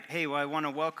Hey, well, I want to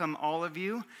welcome all of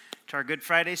you to our Good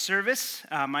Friday service.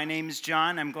 My name is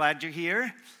John. I'm glad you're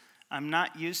here. I'm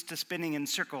not used to spinning in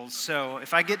circles, so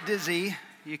if I get dizzy,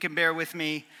 you can bear with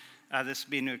me. This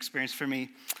will be a new experience for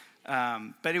me.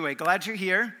 But anyway, glad you're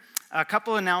here. A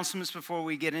couple announcements before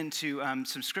we get into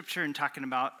some scripture and talking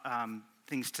about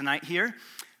things tonight here.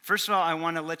 First of all, I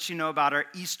want to let you know about our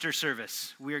Easter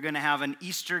service. We are going to have an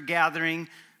Easter gathering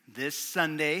this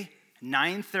Sunday,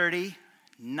 9:30.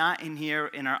 Not in here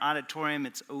in our auditorium,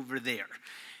 it's over there.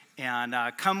 And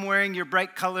come wearing your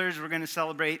bright colors. We're going to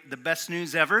celebrate the best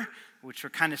news ever, which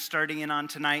we're kind of starting in on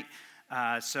tonight.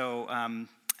 So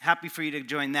happy for you to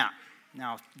join that.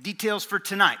 Now, details for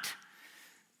tonight.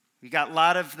 We got a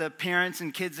lot of the parents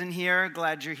and kids in here.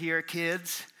 Glad you're here,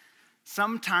 kids.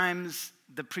 Sometimes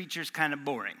the preacher's kind of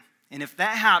boring. And if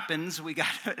that happens, we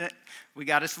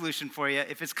got a solution for you.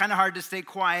 If it's kind of hard to stay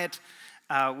quiet,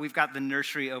 we've got the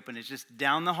nursery open. It's just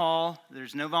down the hall.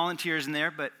 There's no volunteers in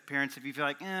there, but parents, if you feel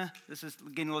like, this is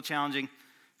getting a little challenging,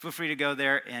 feel free to go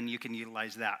there and you can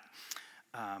utilize that.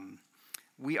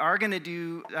 We are going to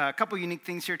do a couple unique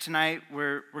things here tonight.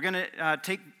 We're going to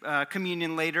take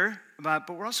communion later, but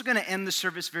we're also going to end the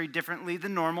service very differently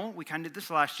than normal. We kind of did this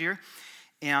last year.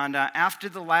 And after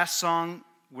the last song,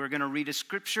 we're going to read a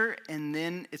scripture, and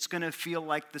then it's going to feel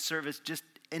like the service just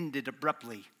ended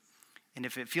abruptly. And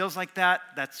if it feels like that,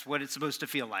 that's what it's supposed to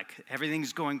feel like.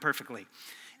 Everything's going perfectly.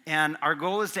 And our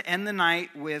goal is to end the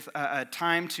night with a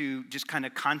time to just kind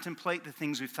of contemplate the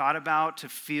things we've thought about, to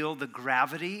feel the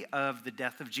gravity of the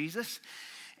death of Jesus.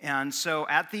 And so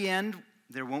at the end,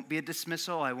 there won't be a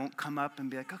dismissal. I won't come up and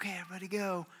be like, okay, everybody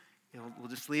go. We'll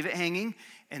just leave it hanging.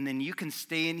 And then you can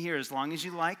stay in here as long as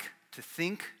you like to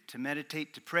think, to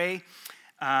meditate, to pray.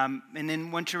 And then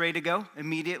once you're ready to go,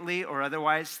 immediately or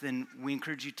otherwise, then we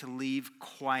encourage you to leave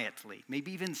quietly,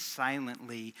 maybe even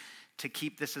silently, to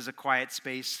keep this as a quiet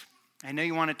space. I know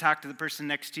you want to talk to the person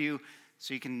next to you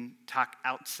so you can talk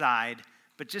outside,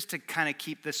 but just to kind of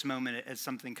keep this moment as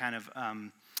something kind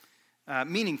of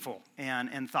meaningful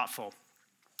and thoughtful.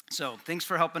 So thanks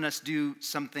for helping us do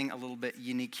something a little bit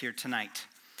unique here tonight.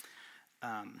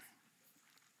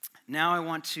 Now I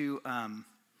want to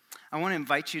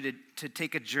invite you to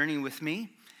take a journey with me,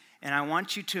 and I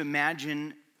want you to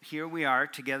imagine here we are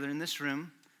together in this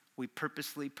room. We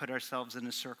purposely put ourselves in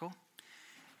a circle,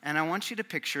 and I want you to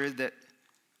picture that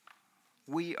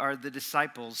we are the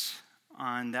disciples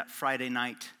on that Friday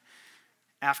night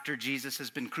after Jesus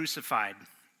has been crucified.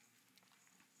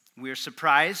 We are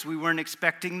surprised. We weren't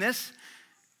expecting this.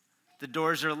 The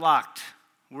doors are locked.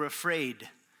 We're afraid.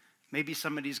 Maybe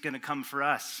somebody's going to come for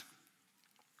us.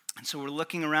 And so we're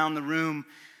looking around the room,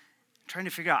 trying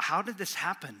to figure out, how did this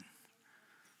happen?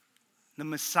 The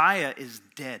Messiah is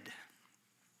dead.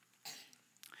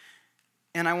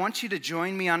 And I want you to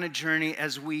join me on a journey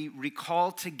as we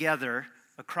recall together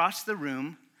across the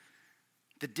room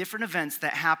the different events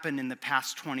that happened in the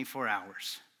past 24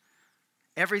 hours.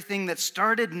 Everything that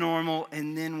started normal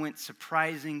and then went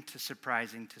surprising to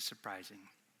surprising to surprising.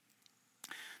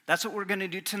 That's what we're going to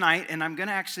do tonight, and I'm going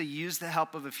to actually use the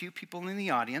help of a few people in the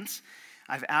audience.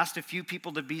 I've asked a few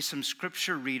people to be some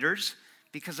scripture readers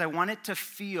because I want it to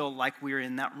feel like we're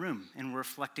in that room and we're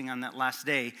reflecting on that last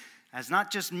day, as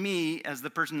not just me as the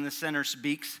person in the center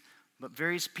speaks, but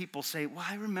various people say, well,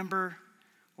 I remember,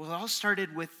 it all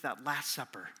started with that Last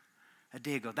Supper a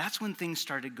day ago. That's when things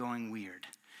started going weird.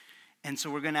 And so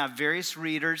we're going to have various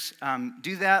readers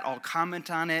do that. I'll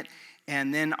comment on it.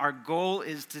 And then our goal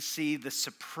is to see the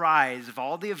surprise of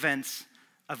all the events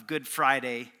of Good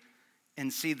Friday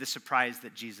and see the surprise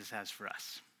that Jesus has for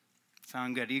us.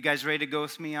 Sound good? Are you guys ready to go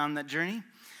with me on that journey?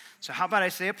 So how about I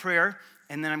say a prayer,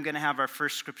 and then I'm going to have our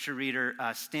first scripture reader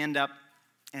stand up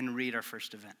and read our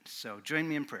first event. So join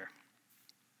me in prayer.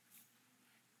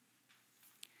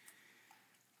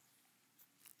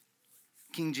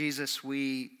 King Jesus,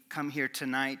 we come here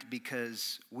tonight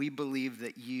because we believe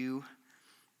that you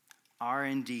are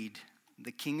indeed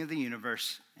the King of the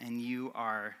universe, and you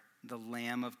are the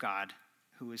Lamb of God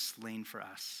who is slain for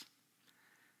us.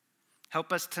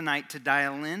 Help us tonight to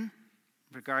dial in,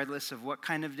 regardless of what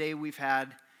kind of day we've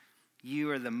had. You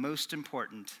are the most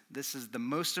important. This is the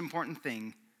most important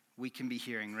thing we can be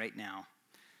hearing right now.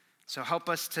 So help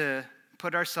us to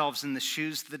put ourselves in the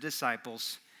shoes of the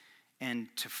disciples and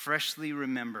to freshly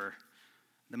remember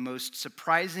the most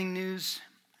surprising news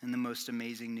and the most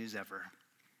amazing news ever.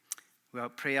 We'll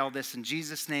pray all this in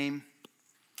Jesus' name.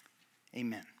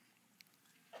 Amen.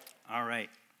 All right.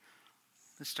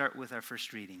 Let's start with our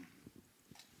first reading.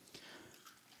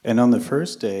 And on the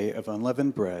first day of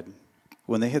unleavened bread,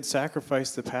 when they had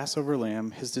sacrificed the Passover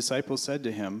lamb, his disciples said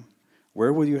to him,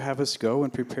 Where will you have us go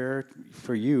and prepare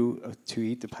for you to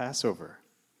eat the Passover?"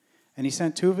 And he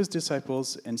sent 2 of his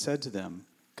disciples and said to them,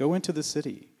 "Go into the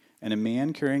city, and a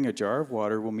man carrying a jar of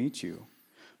water will meet you.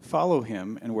 Follow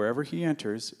him, and wherever he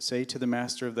enters, say to the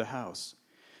master of the house,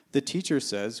 'The teacher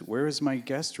says, where is my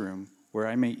guest room, where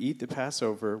I may eat the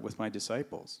Passover with my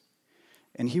disciples?'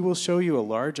 And he will show you a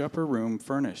large upper room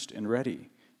furnished and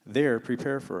ready. There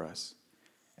prepare for us."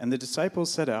 And the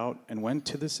disciples set out and went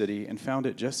to the city and found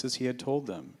it just as he had told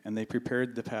them, and they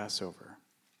prepared the Passover.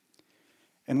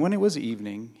 And when it was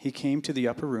evening, he came to the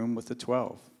upper room with the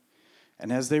 12.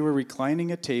 And as they were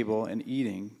reclining at table and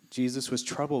eating, Jesus was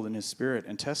troubled in his spirit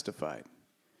and testified,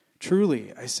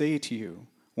 "Truly, I say to you,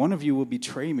 one of you will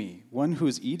betray me, one who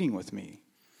is eating with me."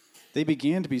 They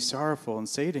began to be sorrowful and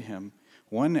say to him,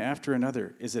 one after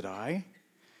another, "Is it I?"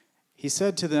 He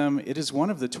said to them, "It is one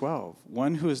of the 12,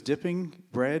 one who is dipping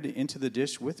bread into the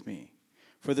dish with me.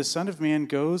 For the Son of Man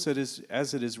goes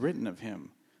as it is written of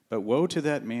him, but woe to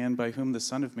that man by whom the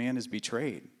Son of Man is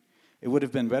betrayed. It would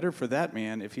have been better for that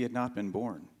man if he had not been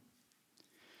born."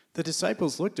 The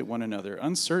disciples looked at one another,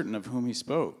 uncertain of whom he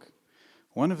spoke.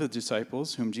 One of the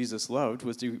disciples, whom Jesus loved,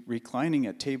 was reclining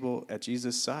at table at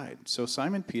Jesus' side. So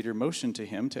Simon Peter motioned to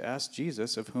him to ask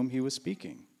Jesus of whom he was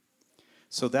speaking.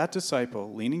 So that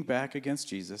disciple, leaning back against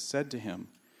Jesus, said to him,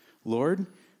 "Lord,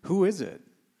 who is it?"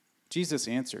 Jesus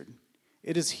answered,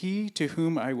 "It is he to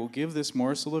whom I will give this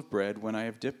morsel of bread when I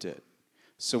have dipped it."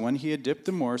 So when he had dipped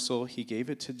the morsel, he gave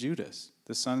it to Judas,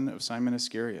 the son of Simon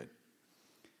Iscariot.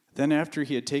 Then after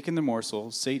he had taken the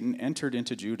morsel, Satan entered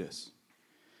into Judas.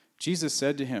 Jesus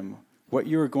said to him, "What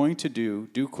you are going to do,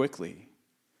 do quickly."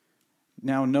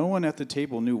 Now no one at the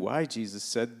table knew why Jesus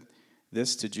said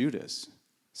this to Judas.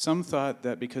 Some thought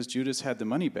that because Judas had the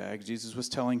money bag, Jesus was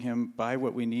telling him, "Buy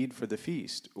what we need for the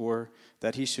feast," or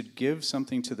that he should give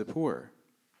something to the poor.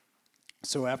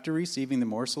 So after receiving the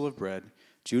morsel of bread,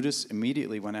 Judas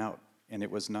immediately went out, and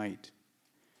it was night.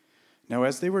 Now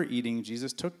as they were eating,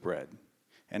 Jesus took bread,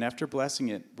 and after blessing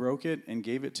it, broke it and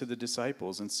gave it to the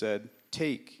disciples and said,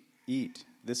 "Take, eat,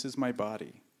 this is my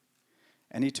body."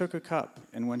 And he took a cup,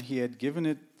 and when he had given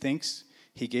it thanks,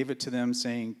 he gave it to them,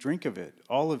 saying, "Drink of it,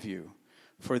 all of you,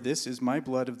 for this is my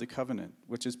blood of the covenant,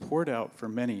 which is poured out for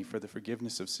many for the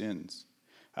forgiveness of sins.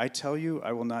 I tell you,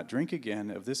 I will not drink again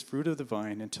of this fruit of the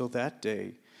vine until that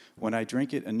day when I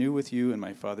drink it anew with you in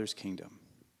my Father's kingdom."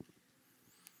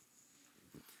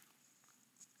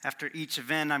 After each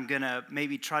event, I'm going to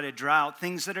maybe try to draw out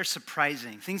things that are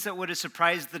surprising, things that would have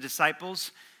surprised the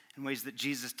disciples in ways that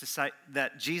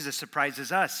Jesus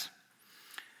surprises us.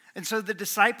 And so the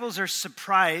disciples are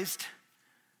surprised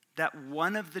that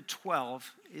one of the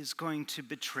 12 is going to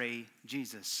betray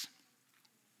Jesus.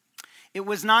 It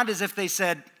was not as if they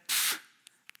said,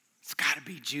 "It's got to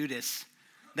be Judas,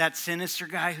 that sinister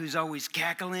guy who's always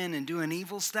cackling and doing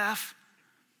evil stuff."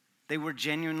 They were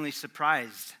genuinely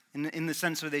surprised in the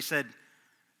sense where they said,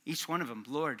 each one of them,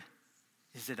 "Lord,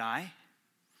 is it I?"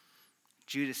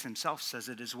 Judas himself says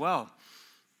it as well.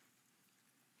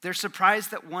 They're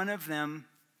surprised that one of them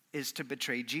is to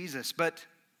betray Jesus, but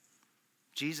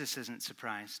Jesus isn't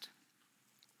surprised.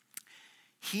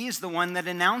 He is the one that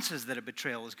announces that a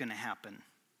betrayal is going to happen.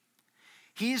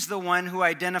 He's the one who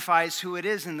identifies who it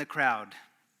is in the crowd.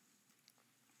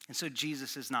 And so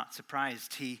Jesus is not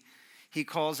surprised. He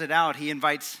calls it out. He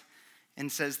invites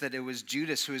and says that it was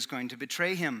Judas who is going to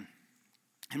betray him.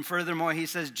 And furthermore, he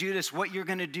says, "Judas, what you're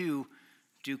going to do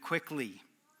quickly."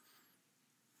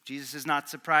 Jesus is not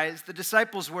surprised. The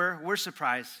disciples were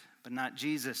surprised, but not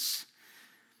Jesus.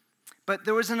 But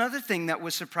there was another thing that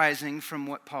was surprising from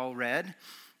what Paul read,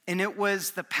 and it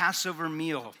was the Passover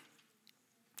meal.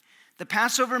 The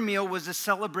Passover meal was a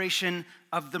celebration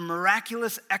of the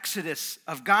miraculous exodus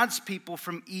of God's people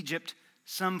from Egypt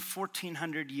some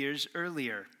 1,400 years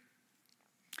earlier.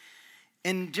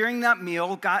 And during that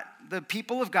meal, the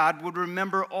people of God would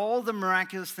remember all the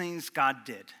miraculous things God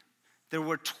did. There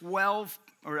were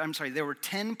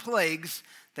 10 plagues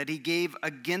that he gave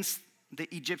against the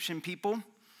Egyptian people,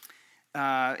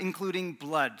 including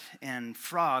blood and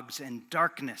frogs and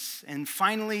darkness. And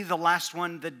finally, the last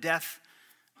one, the death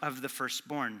of the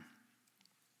firstborn.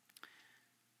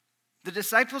 The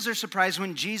disciples are surprised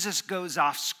when Jesus goes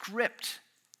off script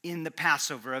in the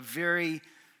Passover, a very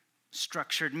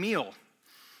structured meal.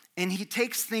 And he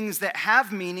takes things that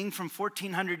have meaning from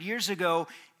 1,400 years ago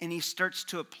and he starts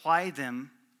to apply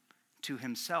them to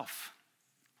himself.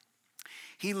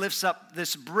 He lifts up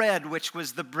this bread, which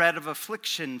was the bread of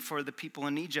affliction for the people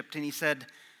in Egypt. And he said,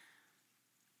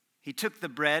 he took the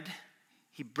bread,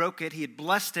 he broke it, he had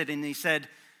blessed it, and he said,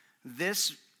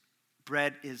 "This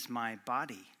bread is my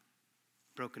body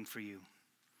broken for you."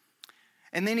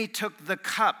 And then he took the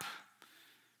cup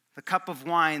of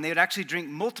wine. They would actually drink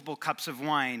multiple cups of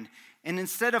wine. And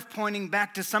instead of pointing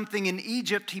back to something in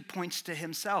Egypt, he points to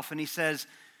himself and he says,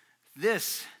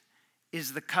 "This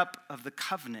is the cup of the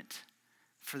covenant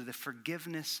for the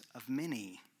forgiveness of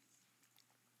many."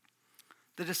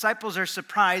 The disciples are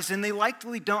surprised, and they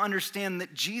likely don't understand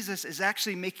that Jesus is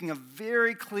actually making a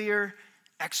very clear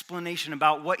explanation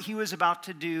about what he was about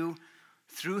to do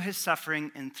through his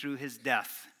suffering and through his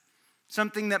death.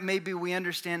 Something that maybe we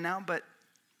understand now, but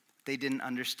they didn't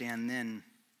understand then.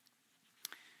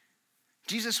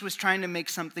 Jesus was trying to make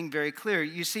something very clear.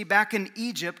 You see, back in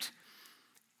Egypt,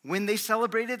 when they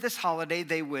celebrated this holiday,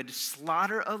 they would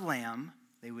slaughter a lamb,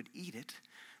 they would eat it,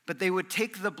 but they would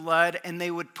take the blood and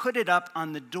they would put it up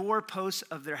on the doorposts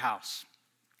of their house.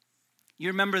 You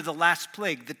remember the last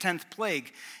plague, the 10th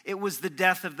plague. It was the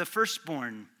death of the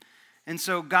firstborn. And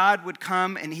so God would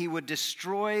come and he would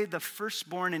destroy the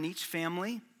firstborn in each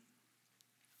family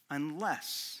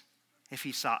unless if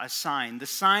he saw a sign. The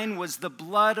sign was the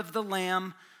blood of the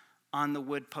lamb on the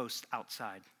wood post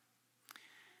outside.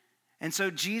 And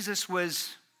so Jesus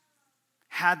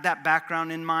had that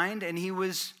background in mind, and he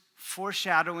was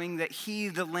foreshadowing that he,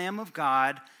 the Lamb of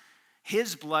God,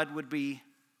 his blood would be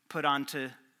put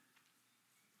onto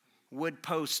wood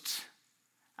posts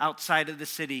outside of the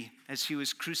city as he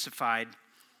was crucified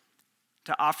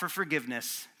to offer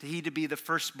forgiveness, to be the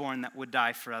firstborn that would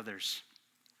die for others.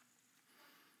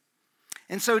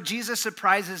 And so Jesus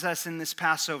surprises us in this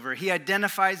Passover. He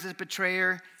identifies his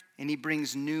betrayer, and he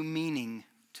brings new meaning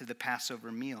to the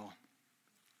Passover meal.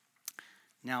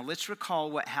 Now let's recall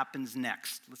what happens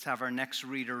next. Let's have our next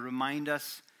reader remind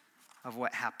us of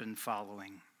what happened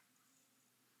following.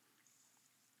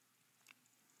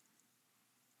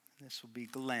 This will be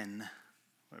Glenn,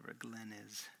 wherever Glenn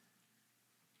is.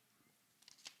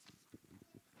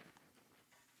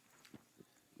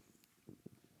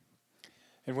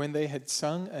 And when they had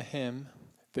sung a hymn,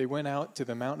 they went out to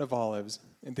the Mount of Olives.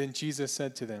 And then Jesus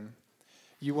said to them,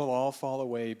 "You will all fall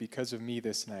away because of me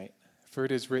this night. For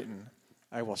it is written,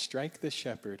 I will strike the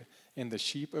shepherd, and the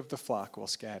sheep of the flock will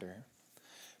scatter.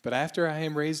 But after I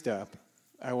am raised up,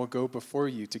 I will go before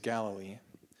you to Galilee."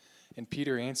 And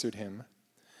Peter answered him,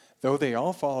 "Though they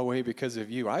all fall away because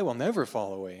of you, I will never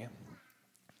fall away."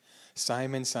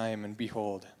 "Simon, Simon,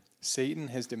 behold, Satan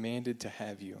has demanded to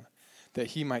have you,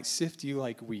 that he might sift you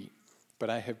like wheat. But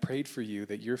I have prayed for you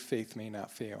that your faith may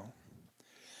not fail.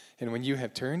 And when you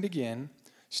have turned again,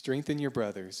 strengthen your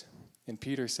brothers." And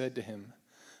Peter said to him,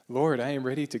 "Lord, I am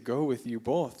ready to go with you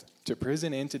both to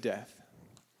prison and to death."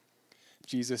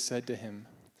 Jesus said to him,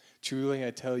 "Truly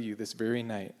I tell you, this very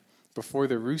night, before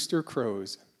the rooster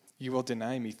crows, you will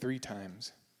deny me 3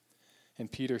 times.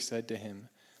 And Peter said to him,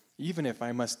 "Even if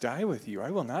I must die with you,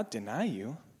 I will not deny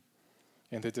you."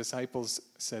 And the disciples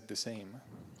said the same.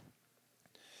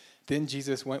 Then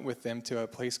Jesus went with them to a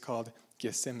place called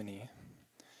Gethsemane,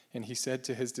 and he said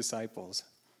to his disciples,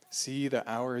 "See, the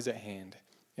hour is at hand,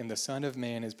 and the Son of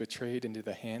Man is betrayed into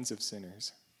the hands of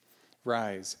sinners.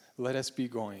 Rise, let us be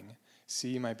going.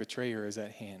 See, my betrayer is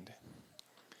at hand."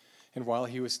 And while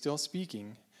he was still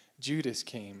speaking, Judas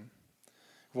came,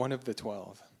 one of the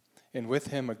 12, and with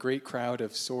him a great crowd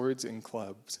of swords and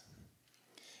clubs,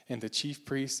 and the chief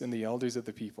priests and the elders of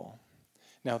the people.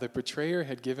 Now the betrayer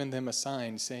had given them a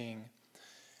sign, saying,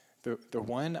 The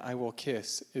one I will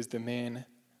kiss is the man,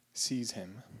 seize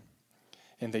him."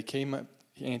 And he came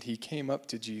up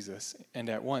to Jesus, and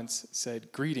at once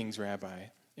said, "Greetings, Rabbi,"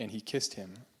 and he kissed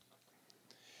him.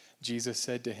 Jesus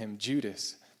said to him,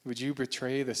 "Judas, would you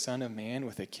betray the Son of Man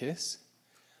with a kiss?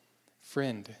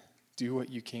 Friend, do what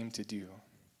you came to do."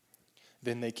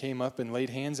 Then they came up and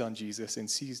laid hands on Jesus and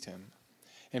seized him.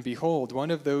 And behold, one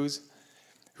of those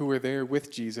who were there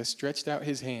with Jesus stretched out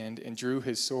his hand and drew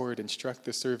his sword and struck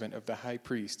the servant of the high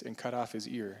priest and cut off his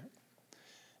ear.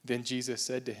 Then Jesus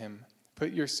said to him,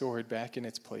 "Put your sword back in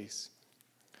its place,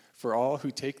 for all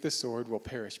who take the sword will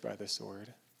perish by the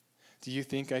sword. Do you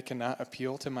think I cannot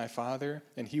appeal to my Father,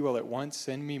 and he will at once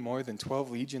send me more than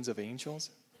 12 legions of angels?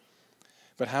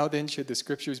 But how then should the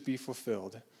scriptures be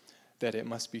fulfilled, that it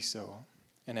must be so?"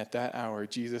 And at that hour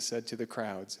Jesus said to the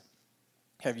crowds,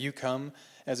 "Have you come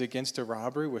as against a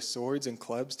robber with swords and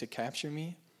clubs to capture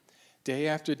me? Day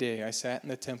after day I sat in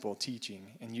the temple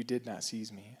teaching, and you did not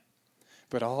seize me.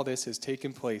 But all this has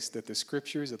taken place that the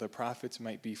scriptures of the prophets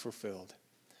might be fulfilled."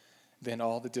 Then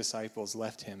all the disciples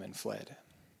left him and fled.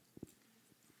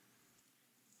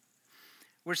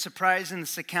 We're surprised in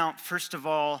this account, first of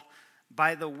all,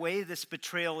 by the way this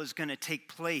betrayal is going to take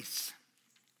place.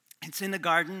 It's in the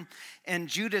garden, and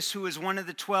Judas, who was one of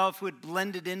the 12 who had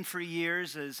blended in for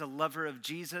years as a lover of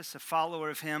Jesus, a follower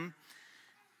of him,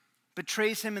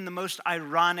 betrays him in the most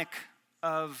ironic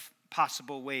of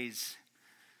possible ways.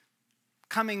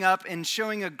 Coming up and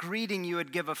showing a greeting you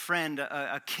would give a friend,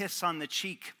 a kiss on the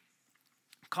cheek,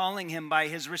 calling him by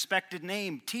his respected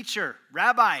name, teacher,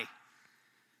 rabbi.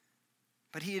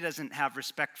 But he doesn't have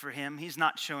respect for him. He's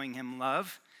not showing him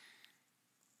love.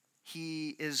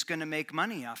 He is going to make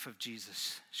money off of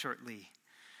Jesus shortly.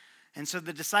 And so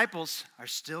the disciples are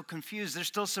still confused. They're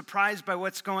still surprised by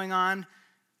what's going on.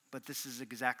 But this is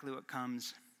exactly what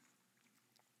comes.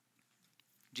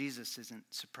 Jesus isn't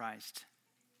surprised.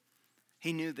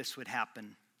 He knew this would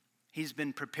happen. He's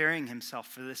been preparing himself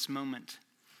for this moment.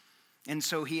 And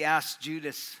so he asked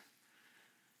Judas,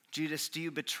 Judas, do you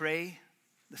betray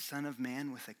the Son of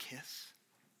Man with a kiss?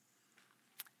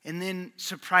 And then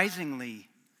surprisingly,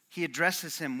 he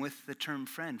addresses him with the term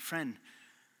friend. Friend,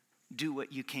 do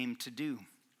what you came to do.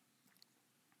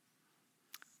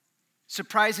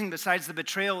 Surprising besides the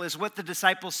betrayal is what the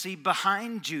disciples see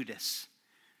behind Judas.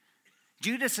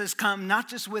 Judas has come not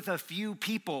just with a few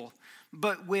people,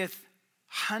 but with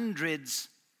hundreds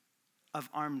of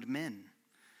armed men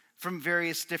from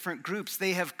various different groups.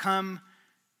 They have come,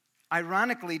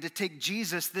 ironically, to take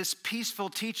Jesus, this peaceful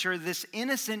teacher, this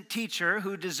innocent teacher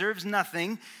who deserves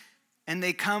nothing, and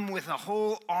they come with a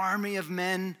whole army of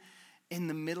men in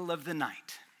the middle of the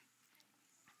night.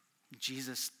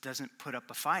 Jesus doesn't put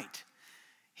up a fight.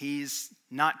 He's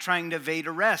not trying to evade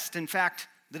arrest. In fact,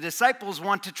 the disciples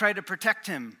want to try to protect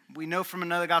him. We know from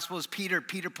another gospel is Peter.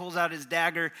 Peter pulls out his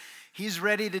dagger. He's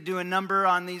ready to do a number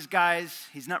on these guys.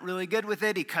 He's not really good with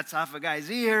it. He cuts off a guy's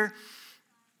ear.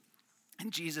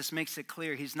 And Jesus makes it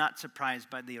clear he's not surprised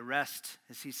by the arrest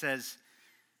as he says,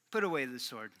 put away the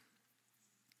sword.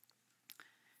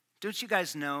 Don't you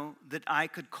guys know that I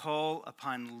could call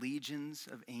upon legions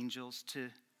of angels to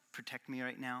protect me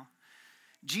right now?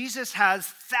 Jesus has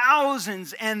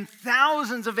thousands and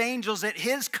thousands of angels at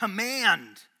his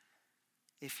command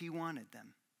if he wanted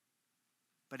them.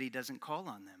 But he doesn't call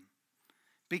on them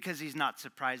because he's not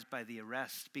surprised by the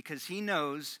arrest, because he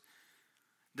knows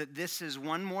that this is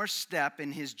one more step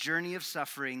in his journey of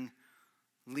suffering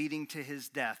leading to his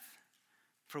death,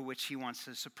 for which he wants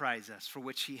to surprise us, for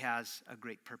which he has a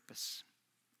great purpose.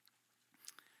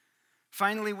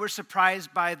 Finally, we're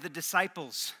surprised by the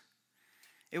disciples.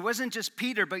 It wasn't just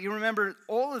Peter, but you remember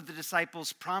all of the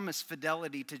disciples promised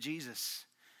fidelity to Jesus.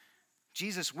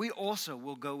 Jesus, we also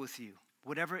will go with you,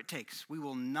 whatever it takes. We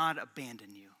will not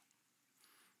abandon you.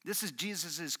 This is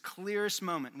Jesus' clearest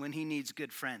moment when he needs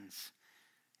good friends.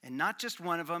 And not just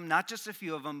one of them, not just a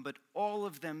few of them, but all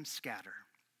of them scatter.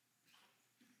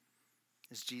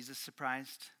 Is Jesus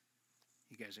surprised?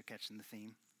 You guys are catching the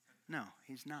theme? No,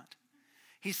 he's not.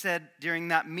 He said during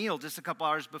that meal just a couple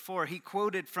hours before, he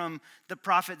quoted from the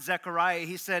prophet Zechariah.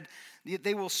 He said,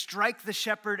 they will strike the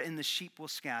shepherd and the sheep will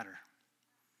scatter.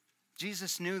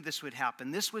 Jesus knew this would happen.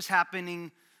 This was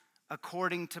happening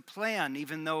according to plan,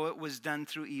 even though it was done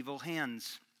through evil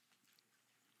hands.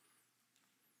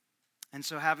 And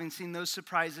so having seen those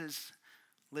surprises,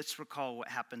 let's recall what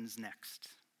happens next.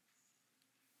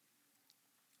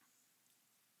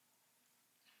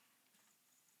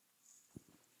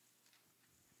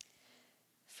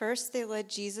 First, they led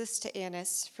Jesus to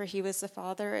Annas, for he was the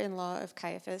father-in-law of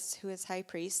Caiaphas, who was high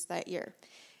priest that year.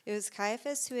 It was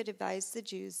Caiaphas who had advised the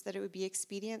Jews that it would be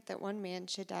expedient that one man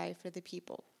should die for the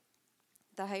people.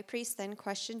 The high priest then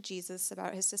questioned Jesus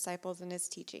about his disciples and his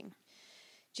teaching.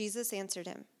 Jesus answered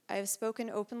him, I have spoken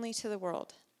openly to the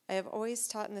world. I have always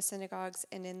taught in the synagogues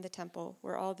and in the temple,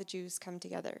 where all the Jews come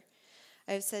together.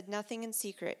 I have said nothing in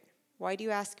secret. Why do you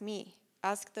ask me?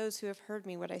 Ask those who have heard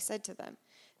me what I said to them.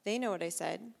 They know what I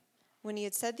said. When he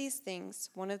had said these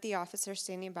things, one of the officers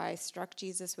standing by struck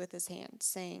Jesus with his hand,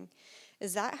 saying,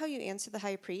 Is that how you answer the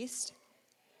high priest?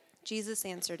 Jesus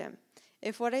answered him,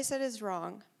 If what I said is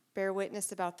wrong, bear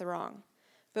witness about the wrong.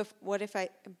 But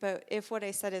if what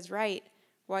I said is right,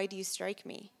 why do you strike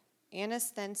me?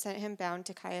 Annas then sent him bound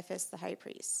to Caiaphas the high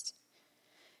priest.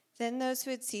 Then those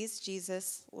who had seized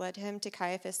Jesus led him to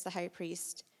Caiaphas the high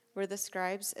priest, where the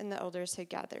scribes and the elders had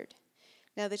gathered.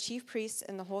 Now the chief priests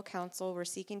and the whole council were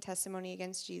seeking testimony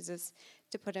against Jesus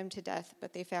to put him to death,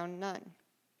 but they found none.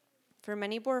 For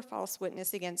many bore false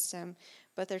witness against him,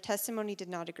 but their testimony did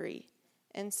not agree.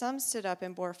 And some stood up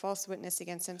and bore false witness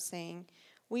against him, saying,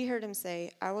 We heard him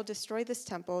say, I will destroy this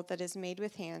temple that is made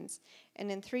with hands,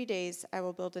 and in 3 days I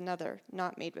will build another,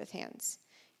 not made with hands.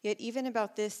 Yet even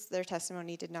about this their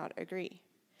testimony did not agree.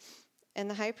 And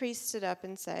the high priest stood up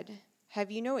and said,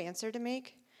 Have you no answer to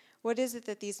make? What is it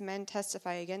that these men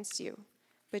testify against you?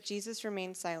 But Jesus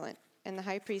remained silent, and the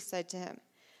high priest said to him,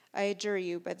 I adjure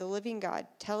you, by the living God,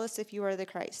 tell us if you are the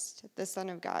Christ, the Son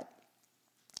of God.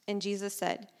 And Jesus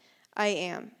said, I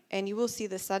am, and you will see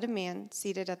the Son of Man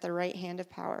seated at the right hand of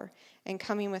power, and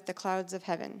coming with the clouds of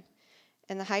heaven.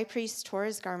 And the high priest tore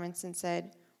his garments and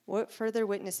said, What further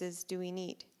witnesses do we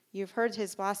need? You have heard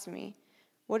his blasphemy.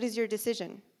 What is your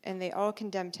decision? And they all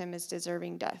condemned him as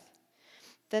deserving death.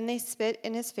 Then they spit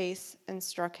in his face and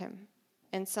struck him,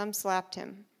 and some slapped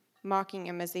him, mocking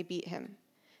him as they beat him.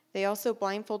 They also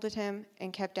blindfolded him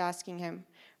and kept asking him,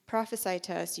 Prophesy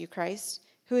to us, you Christ.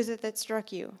 Who is it that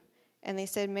struck you? And they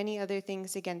said many other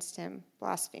things against him,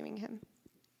 blaspheming him.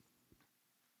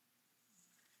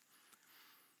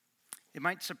 It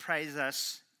might surprise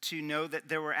us to know that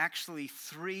there were actually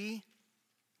 3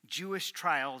 Jewish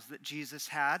trials that Jesus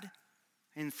had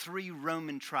and 3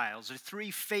 Roman trials. There are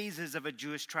 3 phases of a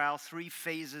Jewish trial, 3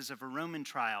 phases of a Roman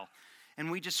trial.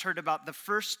 And we just heard about the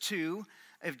first 2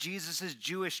 of Jesus'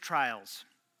 Jewish trials.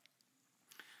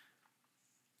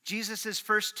 Jesus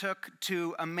first took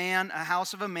to a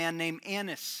house of a man named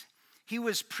Annas. He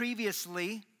was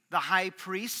previously the high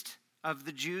priest of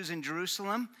the Jews in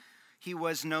Jerusalem. He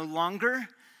was no longer,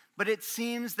 but it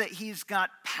seems that he's got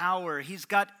power, he's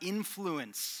got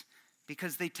influence,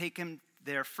 because they take him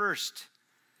there first.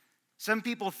 Some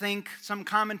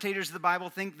commentators of the Bible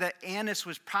think that Annas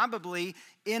was probably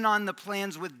in on the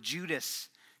plans with Judas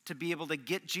to be able to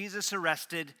get Jesus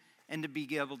arrested and to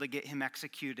be able to get him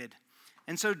executed.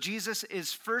 And so Jesus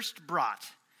is first brought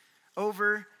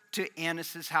over to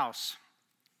Annas' house.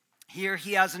 Here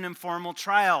he has an informal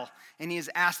trial, and he is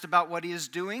asked about what he is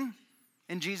doing.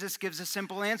 And Jesus gives a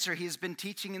simple answer. He's been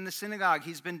teaching in the synagogue.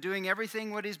 He's been doing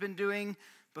everything what he's been doing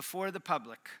before the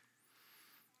public.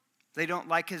 They don't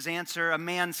like his answer. A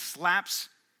man slaps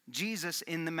Jesus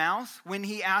in the mouth when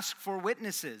he asks for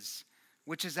witnesses,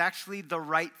 which is actually the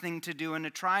right thing to do in a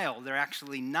trial. They're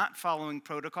actually not following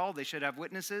protocol. They should have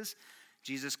witnesses.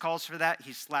 Jesus calls for that.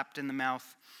 He's slapped in the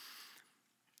mouth.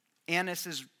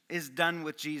 Annas is done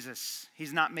with Jesus.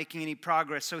 He's not making any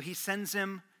progress, so he sends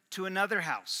him to another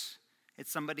house.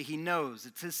 It's somebody he knows.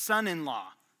 It's his son-in-law,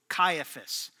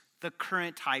 Caiaphas, the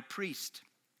current high priest.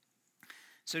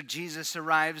 So Jesus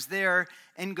arrives there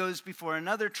and goes before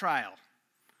another trial.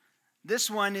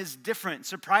 This one is different.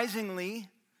 Surprisingly,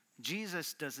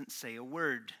 Jesus doesn't say a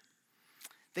word.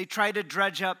 They try to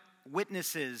dredge up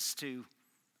witnesses to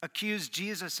accuse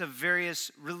Jesus of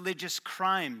various religious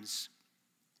crimes,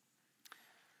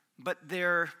 but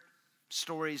their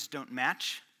stories don't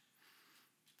match.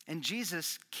 And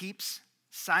Jesus keeps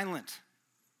silent,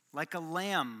 like a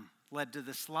lamb led to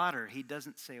the slaughter. He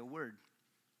doesn't say a word.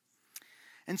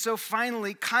 And so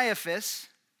finally, Caiaphas,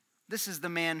 this is the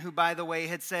man who, by the way,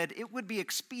 had said it would be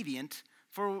expedient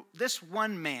for this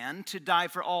one man to die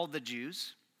for all the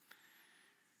Jews,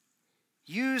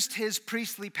 used his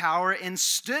priestly power and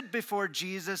stood before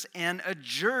Jesus and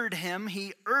adjured him.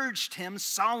 He urged him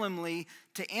solemnly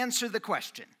to answer the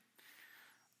question,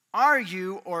 Are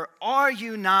you or are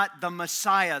you not the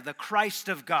Messiah, the Christ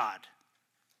of God?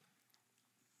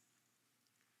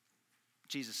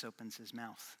 Jesus opens his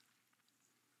mouth.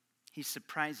 He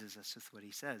surprises us with what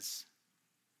he says.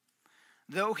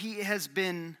 Though he has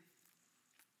been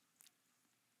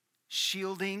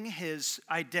shielding his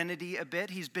identity a bit,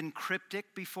 he's been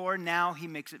cryptic before, now he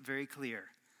makes it very clear.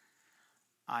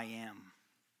 I am.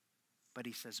 But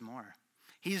he says more.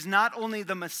 He's not only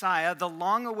the Messiah, the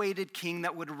long-awaited king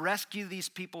that would rescue these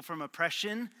people from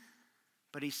oppression,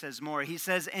 but he says more. He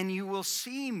says, and you will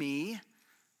see me,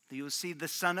 you will see the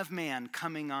Son of Man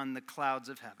coming on the clouds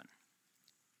of heaven.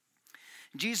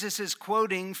 Jesus is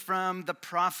quoting from the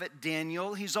prophet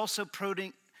Daniel. He's also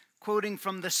quoting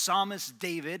from the psalmist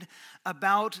David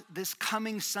about this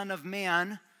coming Son of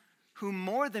Man who,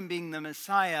 more than being the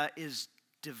Messiah, is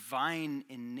divine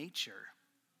in nature.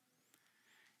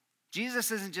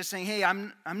 Jesus isn't just saying, hey,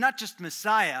 I'm not just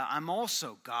Messiah, I'm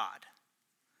also God.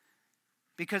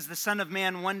 Because the Son of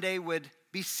Man one day would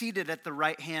be seated at the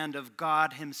right hand of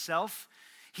God himself.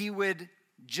 He would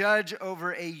judge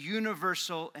over a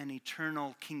universal and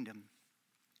eternal kingdom.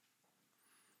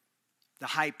 The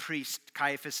high priest,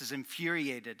 Caiaphas, is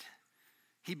infuriated.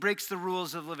 He breaks the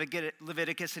rules of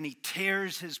Leviticus and he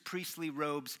tears his priestly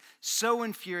robes, so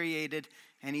infuriated,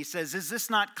 and he says, is this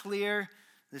not clear?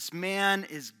 This man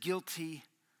is guilty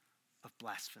of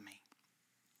blasphemy.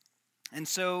 And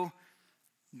so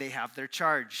they have their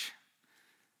charge.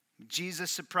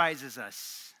 Jesus surprises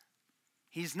us.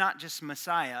 He's not just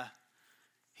Messiah,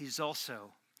 he's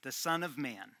also the Son of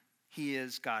Man. He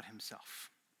is God himself.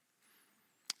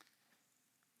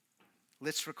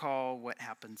 Let's recall what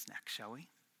happens next, shall we?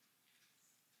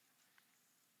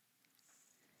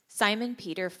 Simon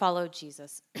Peter followed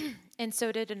Jesus, and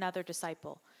so did another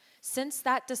disciple. Since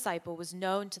that disciple was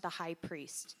known to the high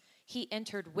priest, he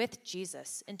entered with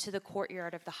Jesus into the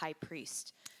courtyard of the high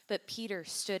priest, but Peter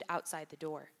stood outside the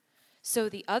door. So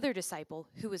the other disciple,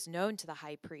 who was known to the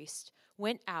high priest,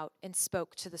 went out and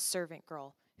spoke to the servant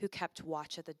girl who kept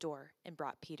watch at the door and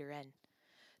brought Peter in.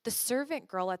 The servant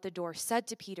girl at the door said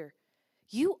to Peter,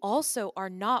 "You also are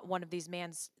not one of this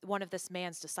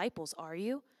man's disciples, are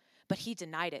you?" But he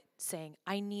denied it, saying,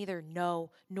 "I neither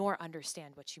know nor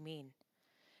understand what you mean."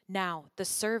 Now the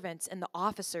servants and the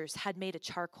officers had made a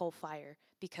charcoal fire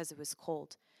because it was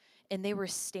cold, and they were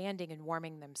standing and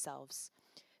warming themselves.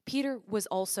 Peter was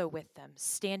also with them,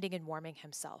 standing and warming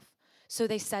himself. So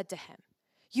they said to him,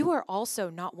 "You are also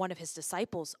not one of his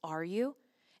disciples, are you?"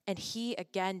 And he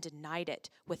again denied it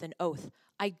with an oath,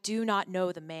 "I do not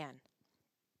know the man."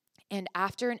 And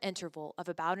after an interval of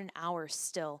about an hour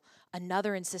still,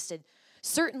 another insisted,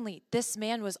 "Certainly this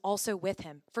man was also with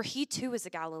him, for he too is a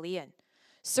Galilean.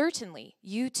 Certainly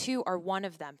you too are one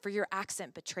of them, for your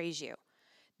accent betrays you."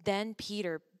 Then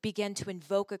Peter began to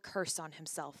invoke a curse on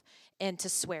himself and to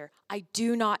swear, "I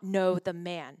do not know the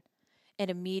man." And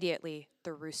immediately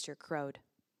the rooster crowed.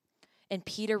 And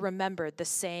Peter remembered the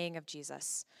saying of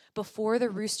Jesus, "Before the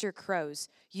rooster crows,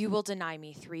 you will deny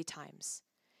me 3 times."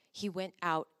 He went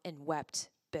out and wept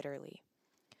bitterly.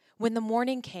 When the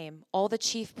morning came, all the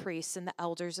chief priests and the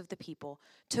elders of the people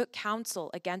took counsel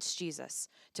against Jesus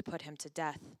to put him to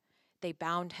death. They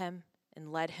bound him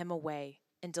and led him away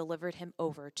and delivered him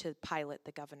over to Pilate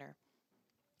the governor.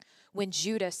 When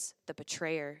Judas, the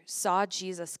betrayer, saw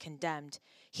Jesus condemned,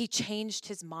 he changed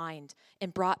his mind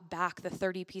and brought back the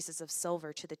 30 pieces of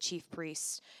silver to the chief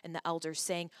priests and the elders,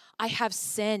 saying, "I have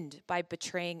sinned by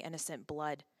betraying innocent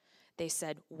blood." They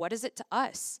said, "What is it to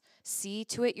us? See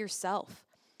to it yourself."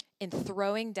 And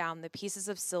throwing down the pieces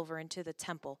of silver into the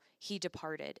temple, he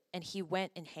departed, and he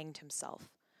went and hanged himself.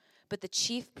 But the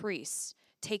chief priests,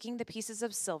 taking the pieces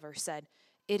of silver, said,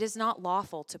 "It is not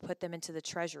lawful to put them into the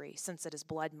treasury, since it is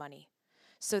blood money."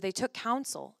 So they took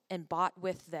counsel and bought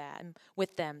with them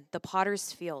the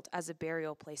potter's field as a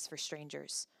burial place for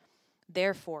strangers.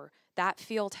 Therefore, that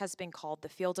field has been called the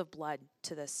field of blood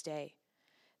to this day.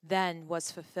 Then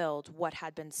was fulfilled what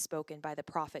had been spoken by the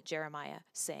prophet Jeremiah,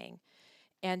 saying,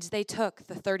 "And they took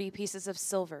the 30 pieces of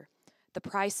silver, the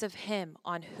price of him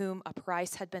on whom a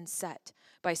price had been set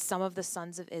by some of the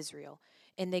sons of Israel,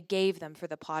 and they gave them for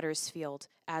the potter's field,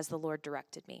 as the Lord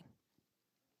directed me."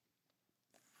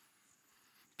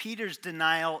 Peter's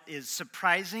denial is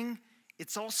surprising.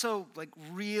 It's also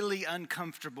really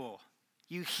uncomfortable.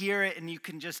 You hear it and you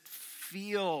can just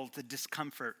feel the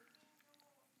discomfort.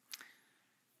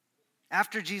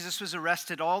 After Jesus was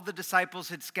arrested, all the disciples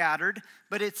had scattered,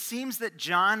 but it seems that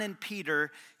John and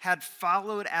Peter had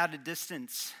followed at a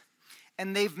distance.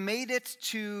 And they've made it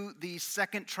to the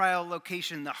second trial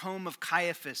location, the home of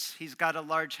Caiaphas. He's got a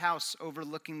large house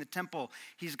overlooking the temple.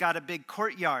 He's got a big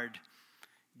courtyard.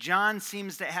 John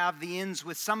seems to have the ins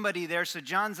with somebody there, so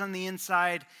John's on the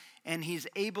inside, and he's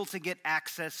able to get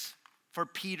access for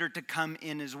Peter to come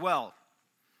in as well.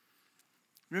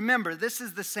 Remember, this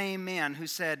is the same man who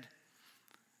said,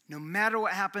 "No matter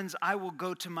what happens, I will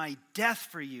go to my death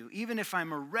for you. Even if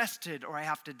I'm arrested or I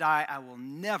have to die, I will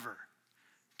never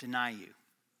deny you."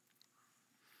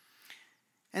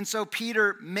 And so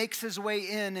Peter makes his way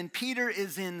in, and Peter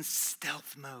is in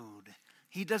stealth mode.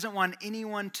 He doesn't want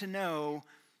anyone to know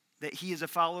that he is a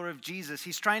follower of Jesus.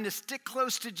 He's trying to stick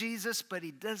close to Jesus, but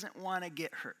he doesn't want to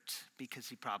get hurt because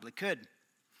he probably could.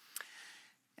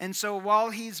 And so while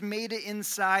he's made it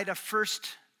inside, a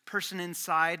first person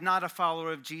inside, not a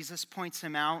follower of Jesus, points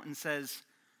him out and says,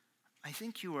 "I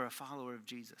think you are a follower of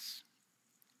Jesus."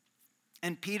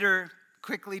 And Peter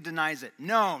quickly denies it.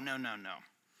 No.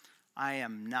 I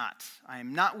am not. I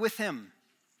am not with him.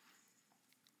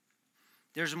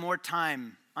 There's more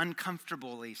time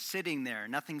uncomfortably sitting there.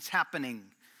 Nothing's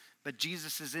happening. But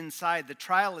Jesus is inside. The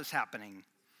trial is happening.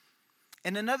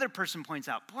 And another person points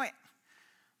out, "Boy,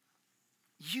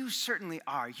 you certainly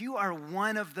are. You are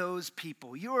one of those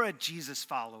people. You are a Jesus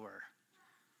follower."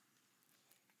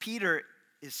 Peter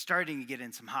is starting to get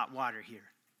in some hot water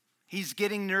here. He's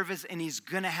getting nervous, and he's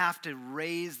going to have to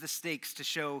raise the stakes to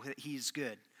show that he's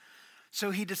good.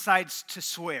 So he decides to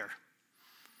swear.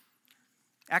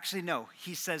 Actually, no,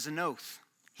 he says an oath.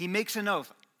 He makes an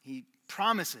oath. He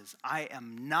promises, "I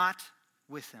am not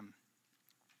with him."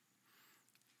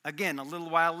 Again, a little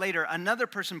while later, another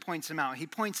person points him out. He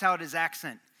points out his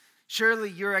accent. "Surely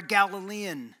you're a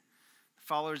Galilean."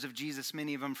 Followers of Jesus,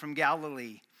 many of them from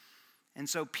Galilee. And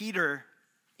so Peter,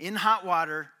 in hot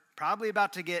water, probably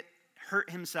about to get hurt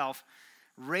himself,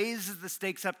 raises the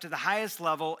stakes up to the highest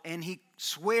level, and he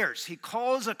swears, he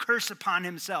calls a curse upon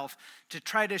himself to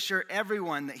try to assure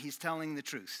everyone that he's telling the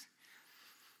truth.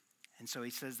 And so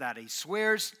he says that. He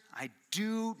swears, I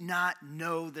do not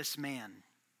know this man.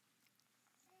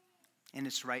 And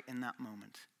it's right in that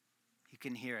moment. You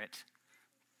can hear it.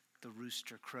 The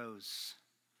rooster crows.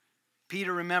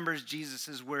 Peter remembers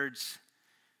Jesus' words,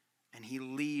 and he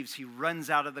leaves. He runs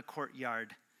out of the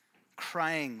courtyard,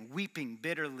 crying, weeping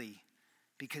bitterly,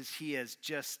 because he has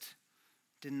just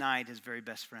denied his very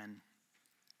best friend.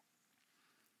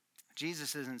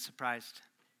 Jesus isn't surprised.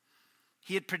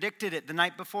 He had predicted it the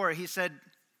night before. He said,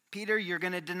 Peter, you're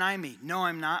going to deny me. No,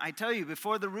 I'm not. I tell you,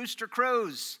 before the rooster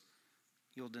crows,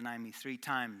 you'll deny me 3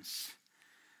 times.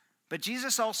 But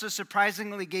Jesus also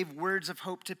surprisingly gave words of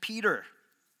hope to Peter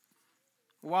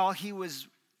while he was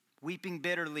weeping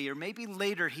bitterly, or maybe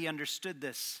later he understood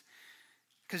this.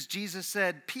 Because Jesus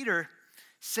said, Peter,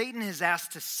 Satan has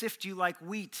asked to sift you like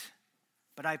wheat,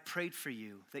 but I prayed for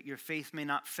you that your faith may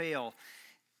not fail.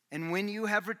 And when you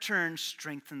have returned,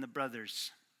 strengthen the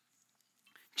brothers.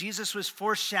 Jesus was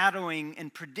foreshadowing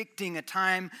and predicting a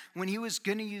time when he was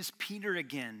going to use Peter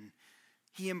again.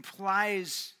 He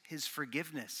implies his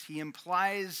forgiveness. He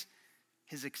implies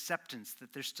his acceptance,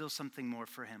 that there's still something more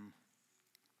for him.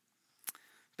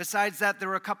 Besides that, there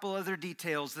were a couple other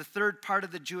details. The third part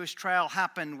of the Jewish trial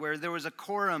happened where there was a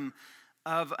quorum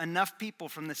of enough people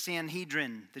from the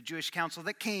Sanhedrin, the Jewish council,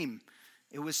 that came.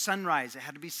 It was sunrise. It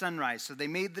had to be sunrise. So they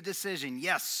made the decision.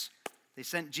 Yes, they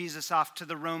sent Jesus off to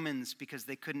the Romans because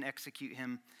they couldn't execute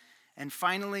him. And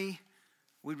finally,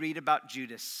 we read about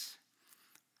Judas.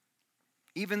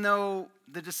 Even though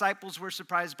the disciples were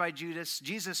surprised by Judas,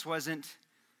 Jesus wasn't.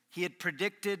 He had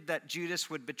predicted that Judas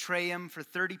would betray him for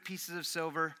 30 pieces of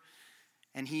silver,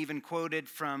 and he even quoted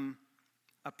from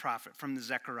a prophet, from the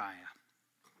Zechariah.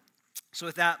 So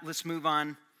with that, let's move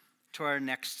on to our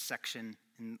next section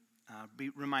and be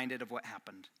reminded of what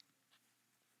happened.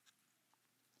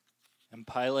 And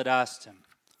Pilate asked him,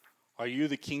 Are you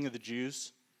the king of the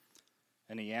Jews?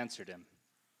 And he answered him,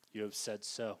 You have said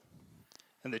so.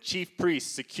 And the chief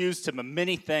priests accused him of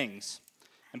many things.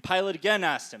 And Pilate again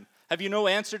asked him, Have you no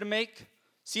answer to make?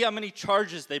 See how many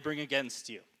charges they bring against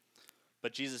you.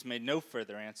 But Jesus made no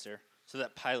further answer, so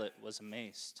that Pilate was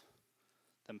amazed.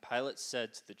 Then Pilate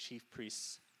said to the chief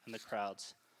priests and the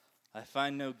crowds, I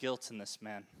find no guilt in this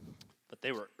man. But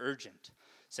they were urgent,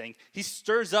 saying, He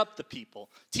stirs up the people,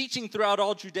 teaching throughout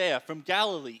all Judea, from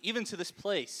Galilee even to this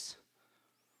place.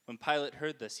 When Pilate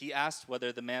heard this, he asked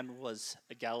whether the man was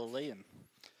a Galilean.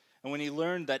 And when he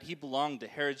learned that he belonged to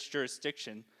Herod's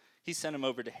jurisdiction, he sent him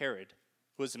over to Herod,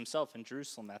 who was himself in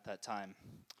Jerusalem at that time.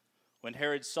 When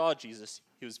Herod saw Jesus,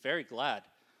 he was very glad,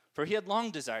 for he had long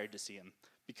desired to see him,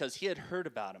 because he had heard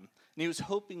about him, and he was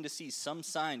hoping to see some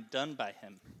sign done by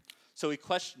him. So he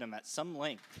questioned him at some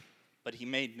length, but he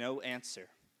made no answer.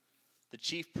 The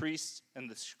chief priests and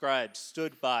the scribes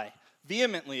stood by,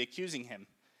 vehemently accusing him,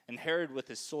 and Herod with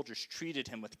his soldiers treated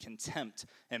him with contempt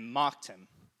and mocked him.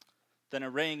 Then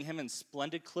arraying him in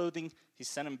splendid clothing, he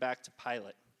sent him back to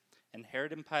Pilate. And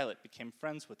Herod and Pilate became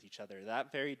friends with each other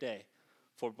that very day,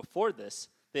 for before this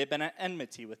they had been at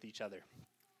enmity with each other.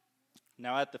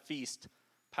 Now at the feast,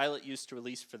 Pilate used to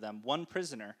release for them one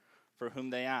prisoner for whom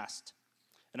they asked.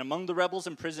 And among the rebels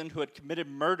imprisoned who had committed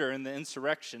murder in the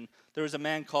insurrection, there was a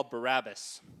man called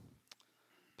Barabbas.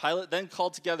 Pilate then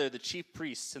called together the chief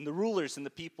priests and the rulers and the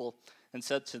people and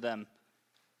said to them,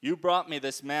 You brought me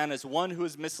this man as one who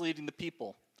is misleading the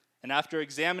people. And after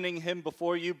examining him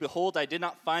before you, behold, I did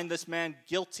not find this man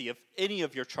guilty of any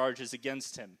of your charges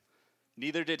against him.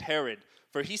 Neither did Herod,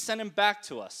 for he sent him back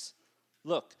to us.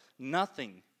 Look,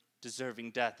 nothing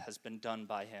deserving death has been done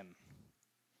by him.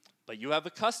 But you have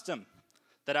a custom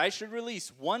that I should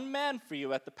release one man for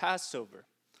you at the Passover.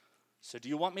 So do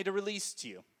you want me to release to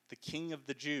you the king of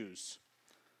the Jews?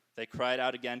 They cried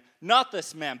out again, Not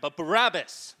this man, but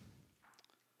Barabbas.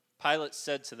 Pilate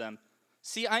said to them,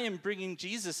 See, I am bringing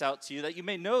Jesus out to you that you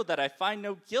may know that I find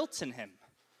no guilt in him.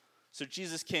 So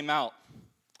Jesus came out.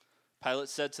 Pilate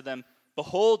said to them,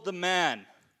 Behold the man.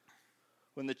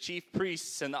 When the chief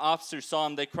priests and the officers saw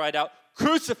him, they cried out,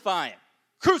 Crucify him!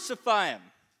 Crucify him!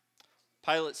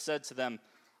 Pilate said to them,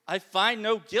 I find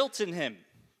no guilt in him.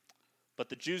 But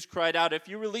the Jews cried out, If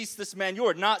you release this man, you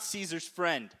are not Caesar's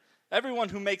friend. Everyone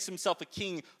who makes himself a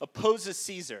king opposes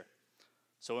Caesar.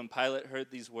 So when Pilate heard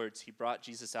these words, he brought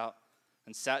Jesus out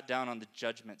and sat down on the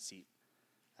judgment seat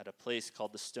at a place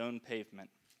called the Stone Pavement,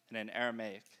 and in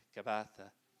Aramaic, Gabbatha.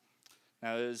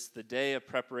 Now it was the day of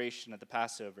preparation of the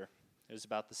Passover. It was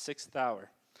about the 6th hour.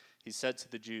 He said to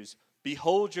the Jews,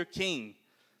 Behold your king.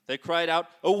 They cried out,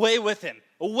 Away with him!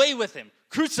 Away with him!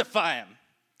 "Crucify him."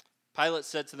 Pilate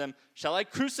said to them, "Shall I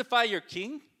crucify your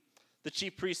king?" The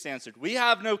chief priests answered, "We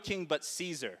have no king but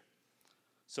Caesar."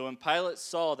 So when Pilate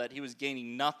saw that he was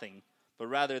gaining nothing, but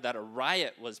rather that a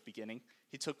riot was beginning,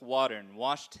 he took water and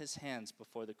washed his hands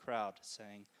before the crowd,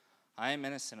 saying, "I am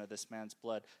innocent of this man's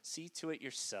blood. See to it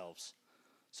yourselves."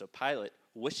 So Pilate,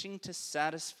 wishing to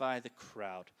satisfy the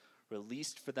crowd,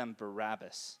 released for them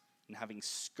Barabbas, and having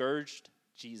scourged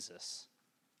Jesus,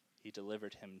 he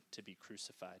delivered him to be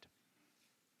crucified.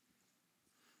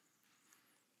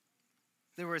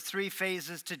 There were 3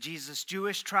 phases to Jesus'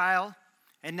 Jewish trial,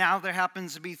 and now there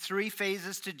happens to be 3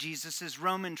 phases to Jesus'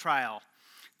 Roman trial.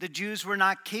 The Jews were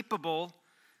not capable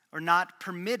or not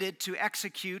permitted to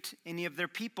execute any of their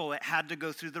people. It had to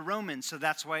go through the Romans, so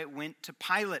that's why it went to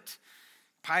Pilate.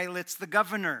 Pilate's the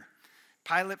governor.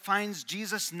 Pilate finds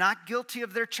Jesus not guilty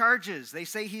of their charges. They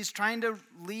say he's trying to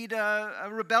lead a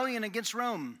rebellion against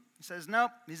Rome. He says,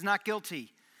 nope, he's not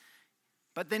guilty.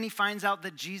 But then he finds out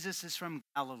that Jesus is from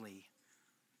Galilee.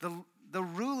 The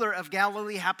ruler of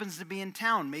Galilee happens to be in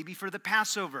town, maybe for the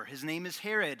Passover. His name is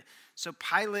Herod. So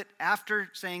Pilate,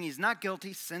 after saying he's not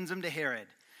guilty, sends him to Herod.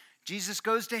 Jesus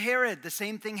goes to Herod. The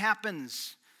same thing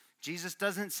happens. Jesus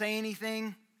doesn't say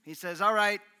anything. He says, all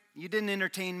right, you didn't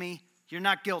entertain me. You're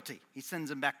not guilty. He sends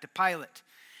him back to Pilate.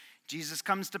 Jesus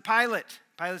comes to Pilate.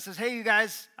 Pilate says, hey, you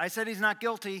guys, I said he's not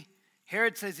guilty.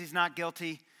 Herod says he's not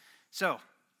guilty. So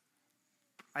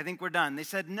I think we're done. They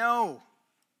said, no.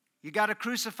 You got to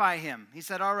crucify him. He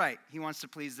said, all right. He wants to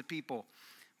please the people.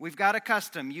 We've got a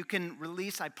custom. You can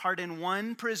release, I pardon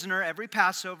one prisoner every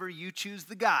Passover. You choose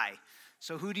the guy.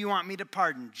 So who do you want me to